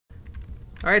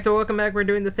Alright, so welcome back. We're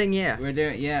doing the thing, yeah. We're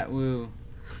doing, yeah, woo.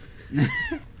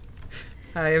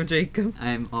 Hi, I'm Jacob.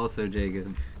 I'm also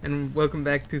Jacob. And welcome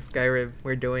back to Skyrim.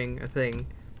 We're doing a thing.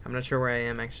 I'm not sure where I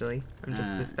am, actually. I'm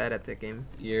just this bad at the game.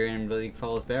 You're in Bleak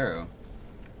Falls Barrow.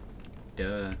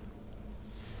 Duh.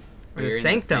 Or the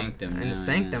Sanctum. In the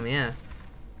Sanctum, yeah.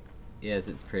 Yes,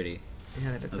 it's pretty.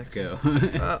 Yeah, that's Let's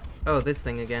actually... go. oh, this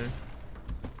thing again.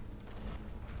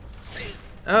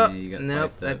 Oh, yeah, you got nope,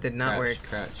 sliced that up. did not work.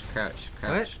 Crouch.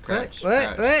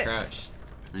 What? There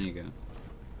you go.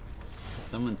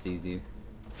 Someone sees you.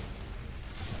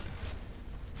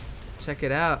 Check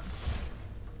it out.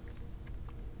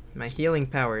 My healing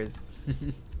powers.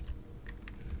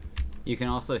 You can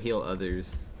also heal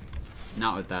others.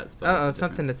 Not with that spell. Uh-oh,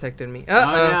 something detected me.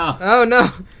 Uh-oh. Oh,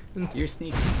 no. Your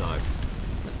sneak sucks.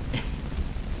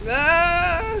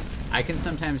 Ah! I can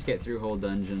sometimes get through whole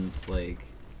dungeons, like,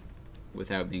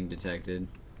 without being detected.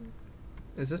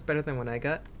 Is this better than what I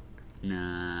got?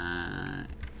 Nah,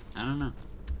 I don't know.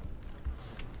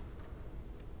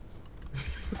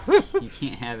 You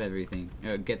can't have everything.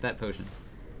 Oh, get that potion.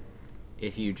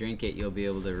 If you drink it, you'll be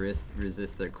able to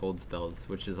resist their cold spells,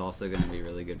 which is also going to be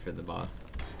really good for the boss.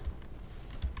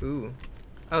 Ooh.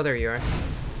 Oh, there you are.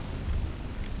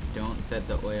 Don't set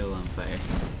the oil on fire.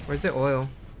 Where's the oil?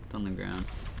 It's on the ground.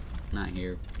 Not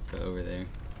here, but over there.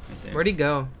 Right there. Where'd he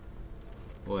go?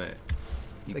 What?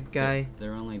 The guy.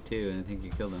 There were only two, and I think you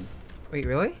killed him. Wait,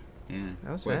 really? Yeah.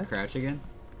 That was Wait, fast. crouch again?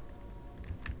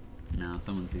 No,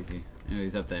 someone sees you. Oh,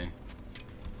 he's up there.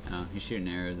 Oh, he's shooting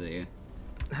arrows at you.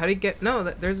 How'd he get... No,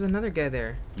 there's another guy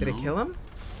there. Did No. it kill him?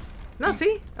 No,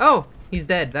 see? Oh, he's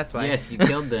dead. That's why. Yes, you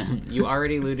killed them. You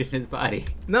already looted his body.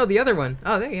 No, the other one.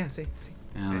 Oh, there, yeah, see.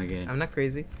 Oh my god. I'm not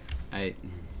crazy.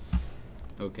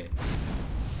 Okay.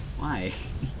 Why?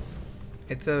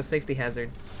 It's a safety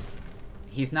hazard.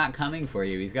 He's not coming for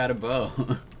you. He's got a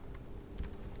bow.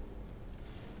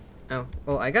 Oh,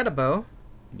 well, I got a bow.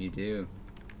 You do.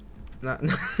 Not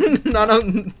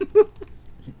on...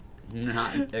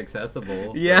 Not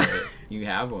accessible. Yeah. But you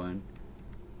have one.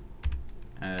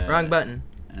 Wrong button.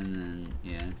 And then,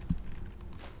 yeah.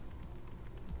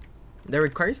 That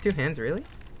requires two hands, really?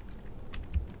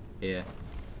 Yeah.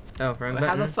 Oh, wrong But how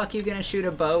button. the fuck are you gonna shoot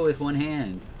a bow with one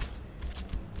hand?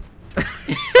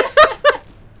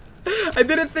 I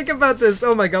didn't think about this.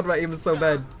 Oh my god, my aim is so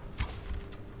bad.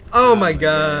 Oh, my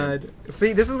god.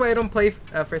 See, this is why I don't play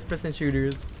first-person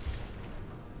shooters.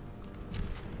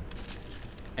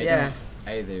 I Yeah.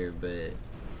 don't either, but...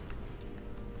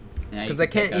 Because I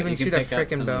can't even shoot a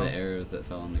frickin' bow. Some of the arrows that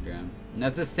fell on the ground. And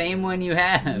that's the same one you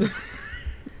have!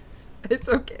 It's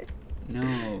okay.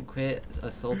 No, quit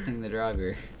assaulting the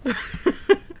Draugr.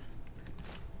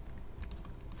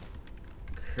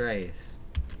 Christ.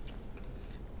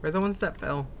 We're the ones that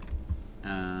fell.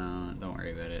 Don't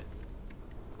worry about it.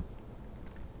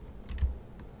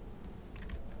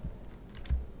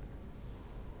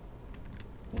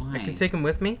 Why? I can take him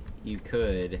with me? You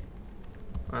could.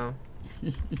 Wow.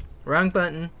 Wrong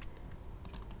button.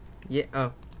 Yeah,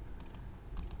 oh.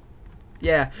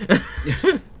 Yeah.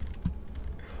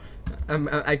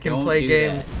 I can Don't play do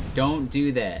games. that. Don't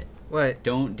do that. What?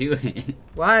 Don't do it.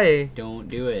 Why? Don't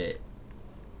do it.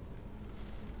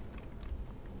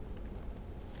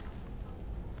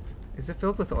 Is it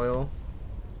filled with oil?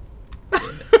 Yeah.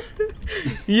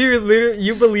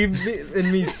 You believed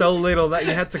in me so little that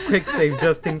you had to quick save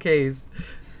just in case.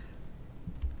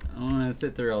 I don't want to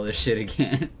sit through all this shit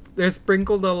again. They're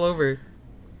sprinkled all over.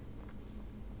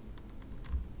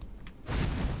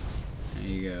 There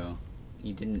you go.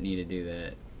 You didn't need to do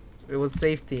that. It was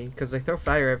safety, because I throw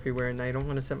fire everywhere and I don't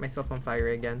want to set myself on fire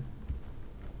again.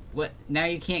 What? Now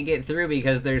you can't get through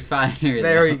because there's fire.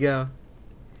 There we go.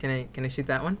 Can I shoot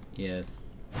that one? Yes.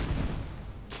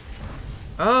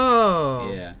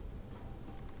 Oh! Yeah.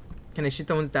 Can I shoot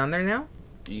the ones down there now?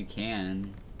 You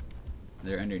can.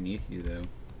 They're underneath you, though.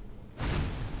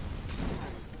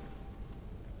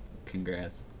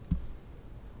 Congrats.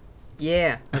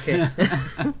 Yeah. Okay.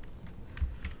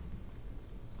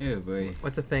 Oh boy.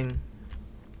 What's a thing?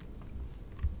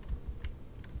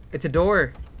 It's a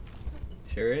door.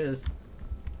 Sure is.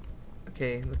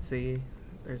 Okay, let's see.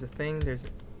 There's a thing. There's.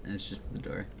 It's just the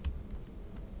door.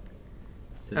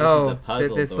 So this is a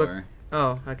puzzle door.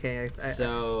 Oh, okay.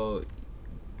 So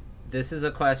this is a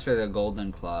quest for the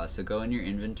Golden Claw. So go in your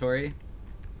inventory.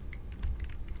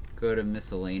 Go to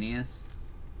miscellaneous.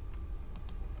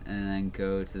 And then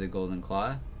go to the Golden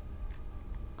Claw.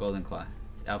 Golden Claw.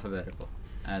 It's alphabetical.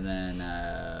 And then,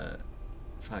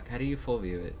 fuck, how do you full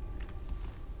view it?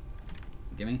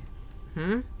 Gimme?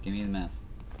 Give me the mouse.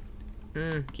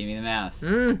 Give me the mouse.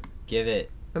 Give it.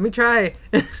 Let me try.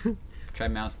 Try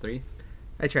mouse 3.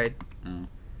 I tried. Oh.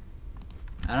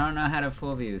 I don't know how to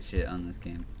full view shit on this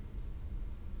game.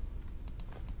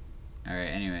 Alright,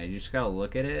 anyway, you just gotta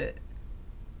look at it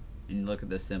and look at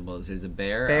the symbols. There's a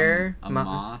bear, a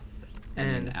moth,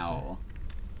 and an owl.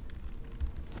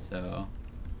 So,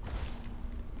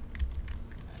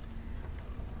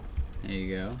 there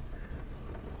you go.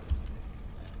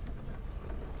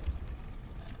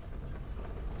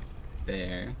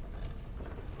 Bear,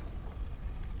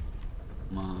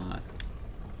 moth,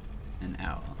 and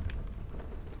owl.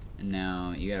 And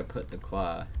now you gotta put the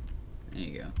claw. There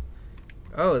you go.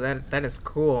 Oh, that is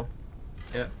cool.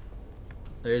 Yep.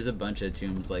 There's a bunch of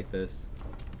tombs like this.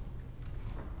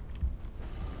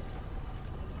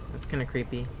 That's kind of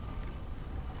creepy.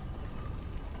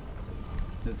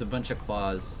 There's a bunch of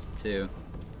claws too.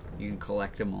 You can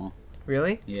collect them all.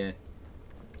 Really? Yeah.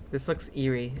 This looks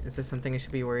eerie. Is this something I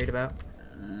should be worried about?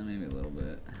 Maybe a little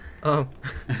bit. Oh.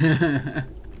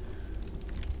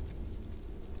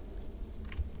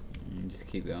 Just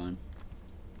keep going.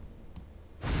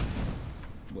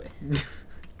 Wait.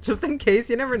 Just in case,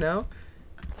 you never know.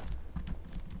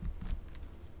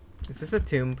 Is this a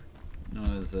tomb? No,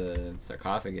 it was a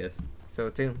sarcophagus. So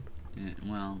a tomb. Yeah,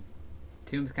 well,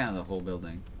 tomb's kind of the whole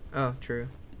building. Oh, true.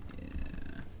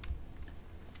 Yeah.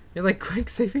 You're like quick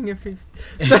saving every.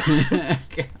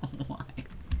 Why?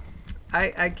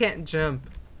 I can't jump.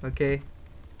 Okay.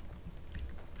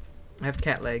 I have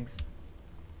cat legs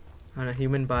on a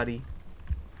human body.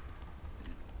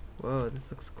 Whoa, this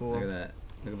looks cool. Look at that.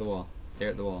 Look at the wall. Stare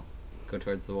at the wall. Go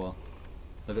towards the wall.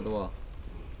 Look at the wall.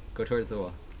 Go towards the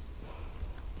wall.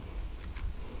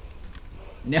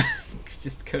 No,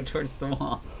 just go towards the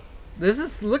wall. This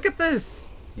is. Look at this.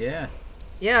 Yeah.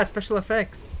 Yeah, special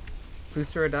effects.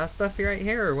 Fusura stuff here right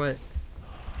here or what?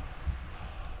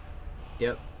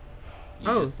 Yep. You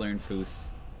Oh. just learned Foos.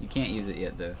 You can't use it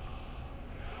yet though.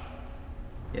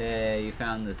 Yeah, you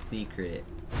found the secret.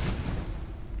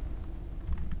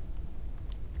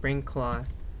 Brain claw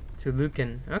to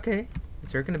Lucan. Okay.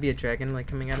 Is there gonna be a dragon like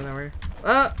coming out of nowhere?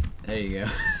 Oh! There you go.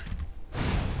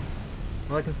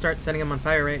 Well, I can start setting him on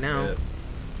fire right now. Yep.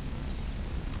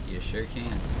 You sure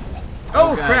can.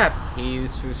 Oh, God. crap! He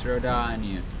used Fusroda on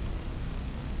you.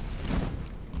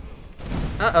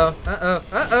 Uh-oh, uh-oh,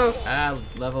 uh-oh! Ah,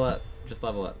 level up. Just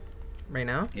level up. Right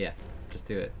now? Yeah, just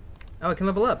do it. Oh, I can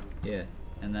level up. Yeah,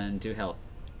 and then do health.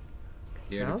 'Cause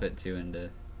you already Health? put 2 into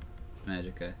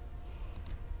Magicka.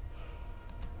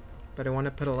 But I want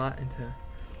to put a lot into...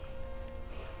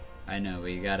 I know, but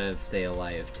you gotta stay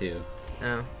alive too.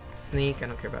 Oh. Sneak. I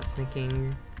don't care about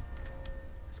sneaking.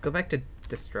 Let's go back to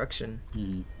destruction.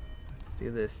 Mm-hmm. Let's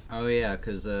do this. Oh yeah,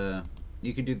 cause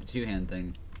you could do the 2-hand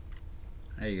thing.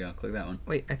 There you go. Click that one.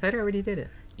 Wait, I thought I already did it.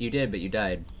 You did, but you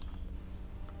died.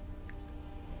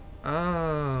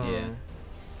 Oh. Yeah.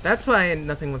 That's why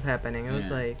nothing was happening. I was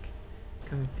Yeah. like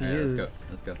Alright, confused. let's go.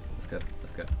 Let's go. Let's go.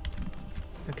 Let's go.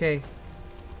 Okay.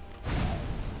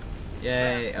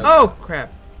 Yay! Oh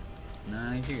crap!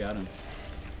 Nice, you got him.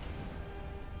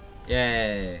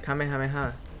 Yay!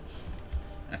 Kamehameha.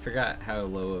 I forgot how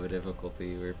low of a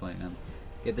difficulty we were playing on.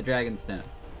 Get the dragon stone.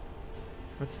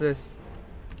 What's this?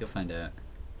 You'll find out.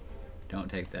 Don't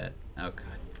take that. Oh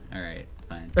god. Alright,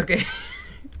 fine. Okay.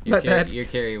 Your, My bad. your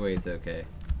carry weight's okay.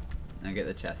 Now get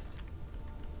the chest.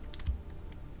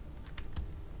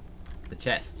 The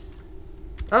chest.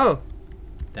 Oh.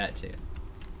 That too.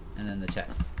 And then the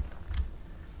chest.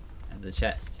 And the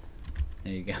chest.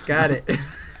 There you go. Got it.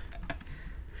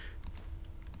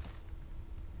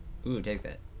 Ooh, take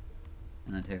that.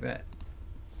 And then take that.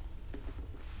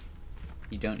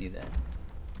 You don't need that.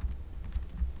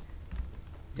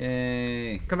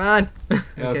 Yay. Come on.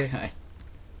 Okay. Okay.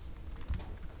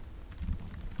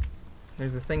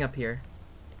 There's a thing up here.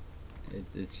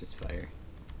 It's just fire.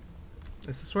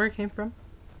 Is this where it came from?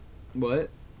 What?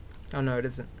 Oh no, it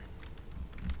isn't.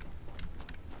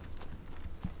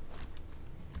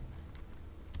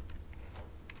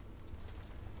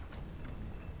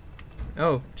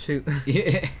 Oh, shoot.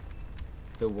 Yeah.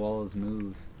 The walls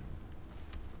move.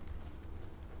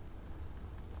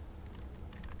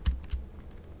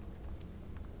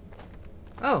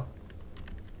 Oh.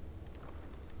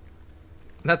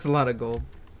 That's a lot of gold.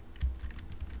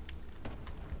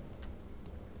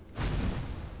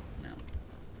 No.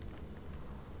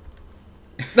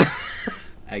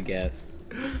 I guess.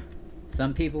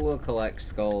 Some people will collect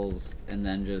skulls and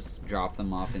then just drop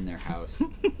them off in their house.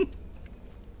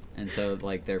 And so,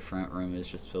 like, their front room is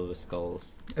just filled with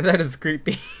skulls. That is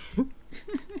creepy.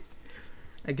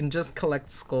 I can just collect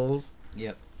skulls.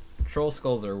 Yep. Troll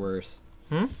skulls are worse.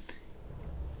 Hmm?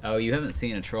 Oh, you haven't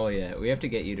seen a troll yet. We have to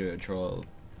get you to a troll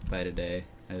by today,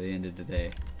 at the end of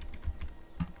today.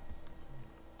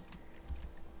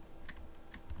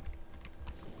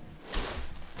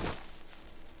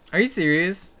 Are you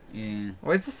serious? Yeah.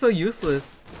 Why is this so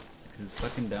useless? Cause it's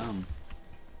fucking dumb.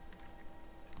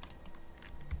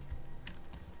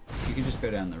 You can just go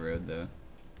down the road though.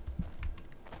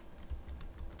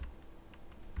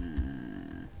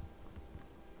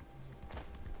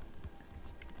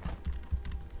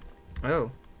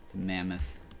 Oh. It's a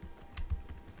mammoth.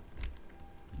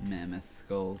 Mammoth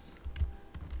skulls.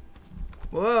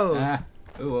 Whoa. Ah!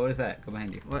 Ooh, what was that? Go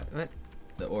behind you. What?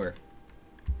 The ore.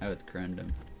 Oh, it's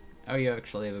corundum. Oh, you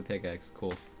actually have a pickaxe.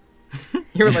 Cool.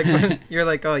 You were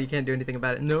like, oh, you can't do anything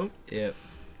about it. No. Yep.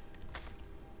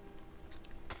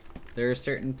 There are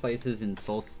certain places in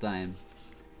Solstheim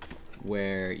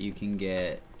where you can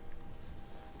get.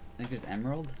 I think there's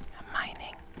emerald. I'm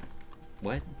mining.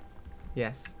 What?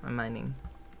 Yes, I'm mining.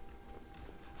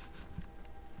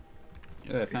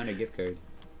 Oh, I found a gift card.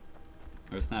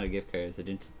 Or it's not a gift card, it's a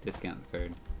discount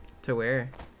card. To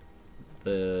where?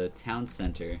 The town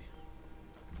center.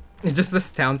 It's just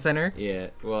this town center?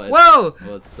 Yeah, well, Whoa!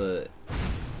 Well, it's the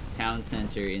town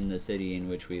center in the city in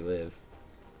which we live.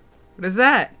 What is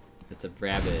that? It's a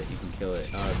rabbit. You can kill it.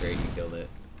 Oh, great, you killed it.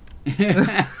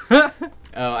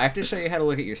 Oh, I have to show you how to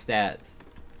look at your stats.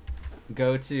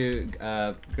 Go to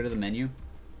the menu.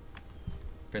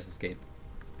 Press escape.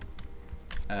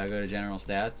 Go to general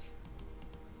stats.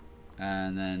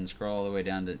 And then scroll all the way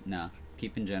down to... No,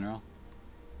 keep in general.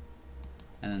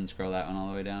 And then scroll that one all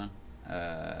the way down.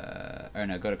 Or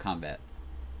no, go to combat.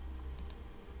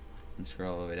 And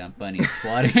scroll all the way down. Bunny,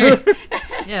 slaughter.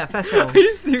 Yeah, fast travel. Are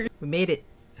you serious? We made it.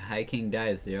 The High King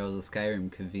dies. The Earls of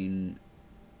Skyrim convene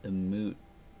a moot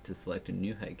to select a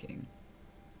new High King.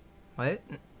 What?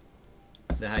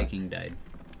 The High King died.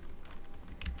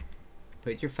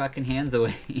 Put your fucking hands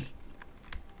away.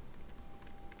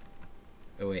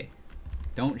 Away.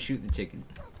 Don't shoot the chicken.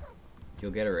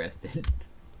 You'll get arrested.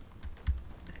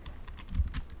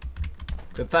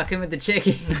 Quit fucking with the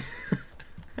chicken.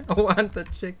 I want the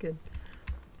chicken.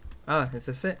 Oh, is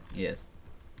this it? Yes.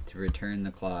 To return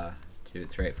the claw to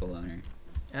its rightful owner.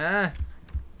 Ah.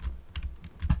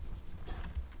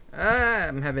 Ah,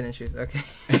 I'm having issues. Okay.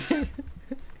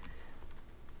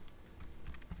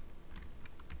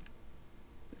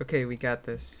 Okay, we got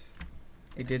this.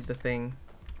 We did the thing.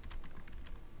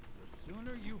 The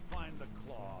sooner you find the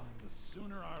claw, the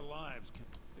sooner our lives can...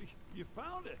 You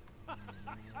found it!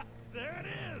 There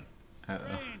it is!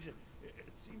 Strange.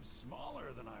 It seems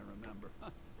smaller than I remember.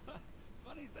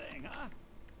 Funny thing, huh?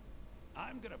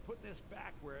 I'm gonna put this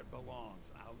back where it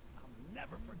belongs. I'll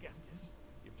never forget this.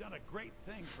 You've done a great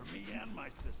thing for me and my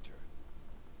sister.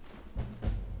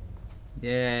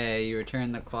 Yay, you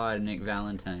returned the claw to Nick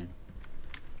Valentine.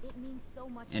 It means so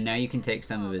much. And now you can take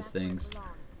some of his things.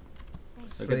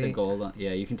 Sweet. Look at the gold on...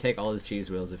 Yeah, you can take all his cheese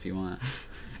wheels if you want.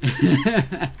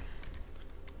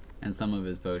 And some of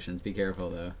his potions. Be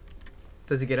careful, though.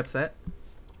 Does he get upset?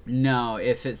 No,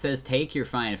 if it says take, you're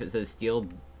fine. If it says steal,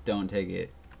 don't take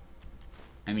it.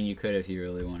 I mean, you could if you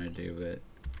really wanted to,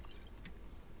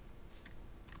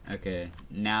 but... Okay,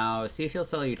 now see if he'll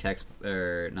sell you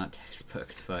not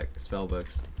textbooks, fuck, spell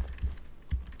books.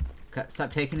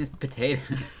 Stop taking his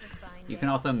potatoes. You can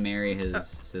also marry his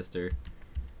sister.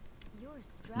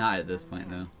 Not at this point,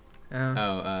 though.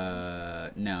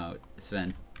 No,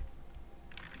 Sven.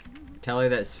 Tell her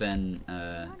that Sven,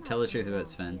 tell the truth about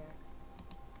Sven.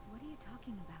 What are you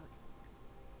talking about?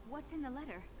 What's in the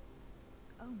letter?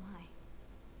 Oh my.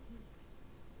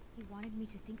 He wanted me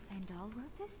to think Fandal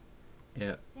wrote this?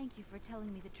 Yep. Thank you for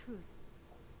telling me the truth.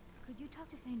 Could you talk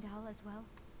to Fandal as well?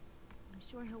 I'm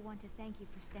sure he'll want to thank you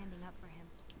for standing up for him.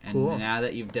 And cool. Now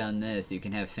that you've done this, you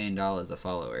can have Fandal as a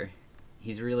follower.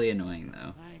 He's really annoying,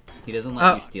 though. He doesn't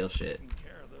let you steal shit.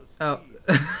 Oh.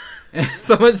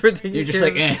 So much for taking You're just care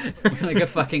like, eh. You're like a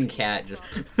fucking cat. Just.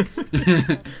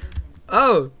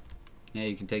 Oh. Yeah,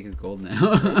 you can take his gold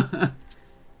now.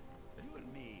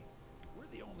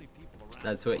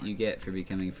 That's what you get for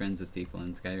becoming friends with people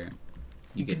in Skyrim.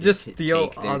 You get to just steal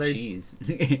take all their their cheese.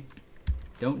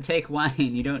 Don't take wine.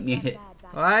 You don't need it.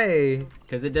 Why?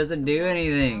 Because it doesn't do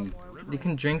anything. You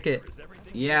can drink it.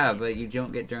 Yeah, but you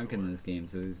don't get drunk in this game,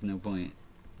 so there's no point.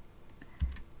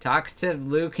 Talk to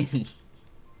Lucan.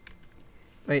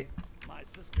 Wait.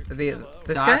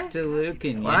 This Talk guy? to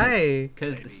Lucan. Why?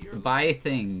 Because buy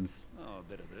things. Oh, a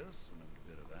bit of this and a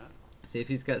bit of that. See if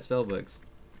he's got spell books.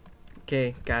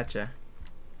 Okay, gotcha.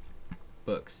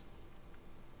 Books.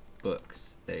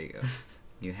 Books. There you go.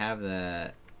 You have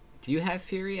that. Do you have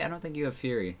Fury? I don't think you have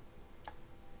Fury.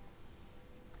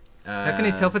 How can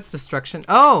you tell if it's destruction?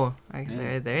 Oh!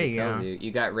 There you go.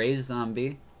 You got Raise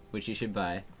Zombie, which you should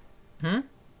buy. Hmm?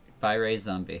 Buy Raise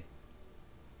Zombie.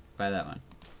 Buy that one.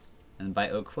 And buy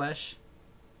Oak Flesh.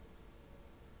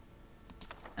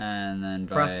 And then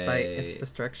Frostbite, it's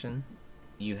destruction.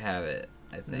 You have it,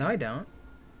 I think. No, I don't.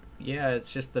 Yeah,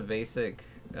 it's just the basic,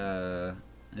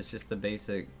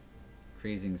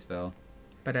 freezing spell.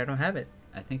 But I don't have it.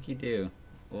 I think you do.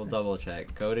 We'll double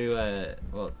check. Go to,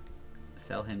 well,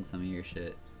 sell him some of your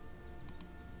shit.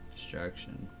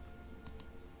 Destruction.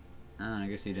 Oh, I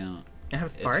guess you don't. I have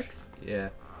sparks? Yeah.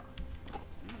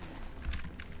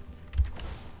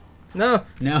 No!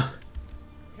 No.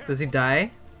 Does he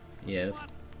die? Yes.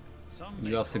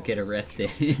 You also get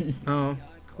arrested. Oh.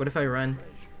 What if I run?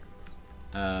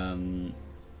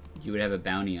 You would have a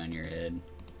bounty on your head.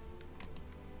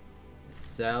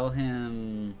 Sell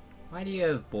him... Why do you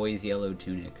have Boy's yellow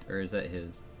tunic? Or is that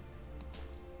his?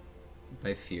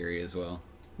 By Fury as well.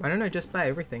 Why don't I just buy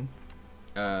everything?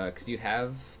 Cause you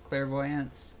have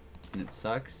clairvoyance, and it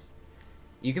sucks.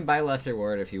 You can buy Lesser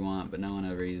Ward if you want, but no one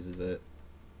ever uses it.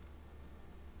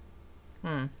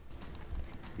 Hmm.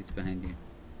 He's behind you.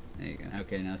 There you go.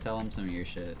 Okay, now sell him some of your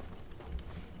shit.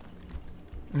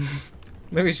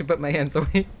 Maybe we should put my hands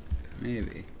away.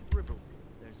 Maybe.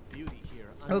 There's beauty here,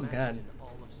 Oh, unmatched God. in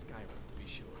all of Skyrim, to be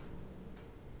sure.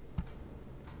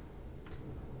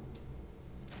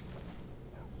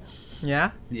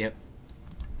 Yeah? Yep.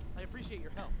 I appreciate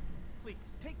your help. Please,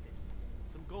 take this.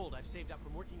 Some gold I've saved up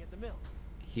from working at the mill.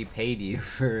 He paid you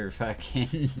for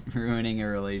fucking ruining a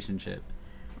relationship.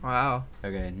 Wow.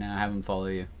 Okay, now have him follow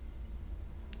you.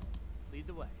 Lead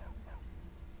the way.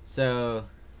 So,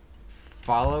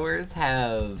 followers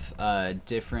have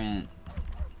different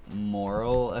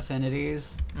moral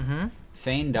affinities. Mm-hmm.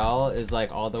 Feindal is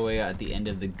like all the way at the end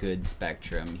of the good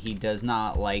spectrum. He does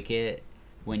not like it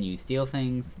when you steal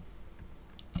things.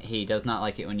 He does not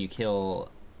like it when you kill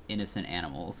innocent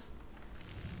animals.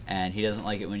 And he doesn't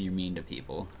like it when you're mean to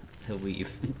people. He'll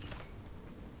leave.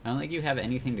 I don't think you have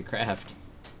anything to craft.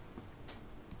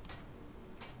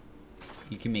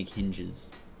 You can make hinges.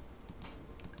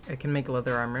 I can make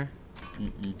leather armor.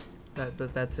 Mm-mm.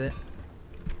 That's it.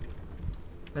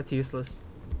 That's useless.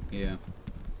 Yeah.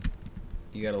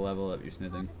 You gotta level up your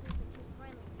smithing.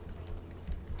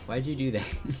 Why'd you do that?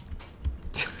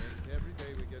 Every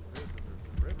day we get visitors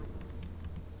from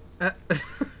everywhere.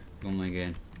 Oh my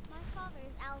god. My father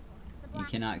is Alvor, the You black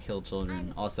cannot kill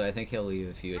children. Also, I think he'll leave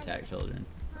if you attack children.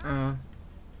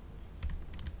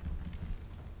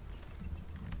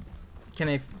 Can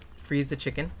I freeze the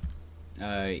chicken?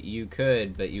 You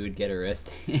could, but you would get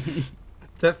arrested. Does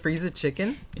that freeze a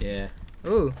chicken? Yeah.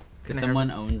 Ooh. Because Can I someone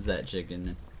harvest? owns that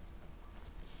chicken.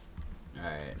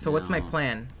 Alright. So what's my now,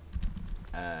 plan?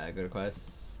 Go to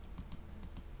quests.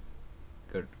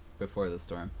 Go before the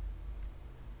storm.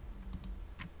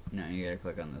 No, you gotta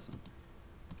click on this one.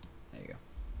 There you go.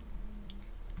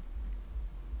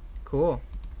 Cool.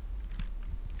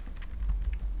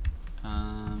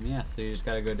 Yeah, so you just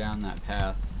gotta go down that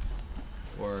path.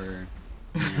 Or,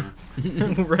 you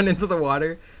know. Run into the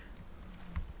water.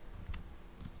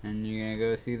 And you're gonna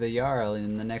go see the Jarl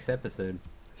in the next episode.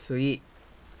 Sweet.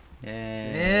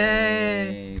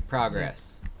 Yay! Yay.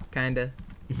 Progress. Kinda.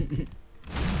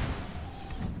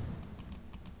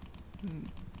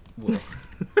 Whoa.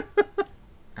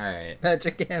 Alright.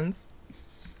 Magic hands.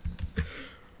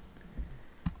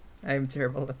 I am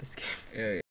terrible at this game. Yeah,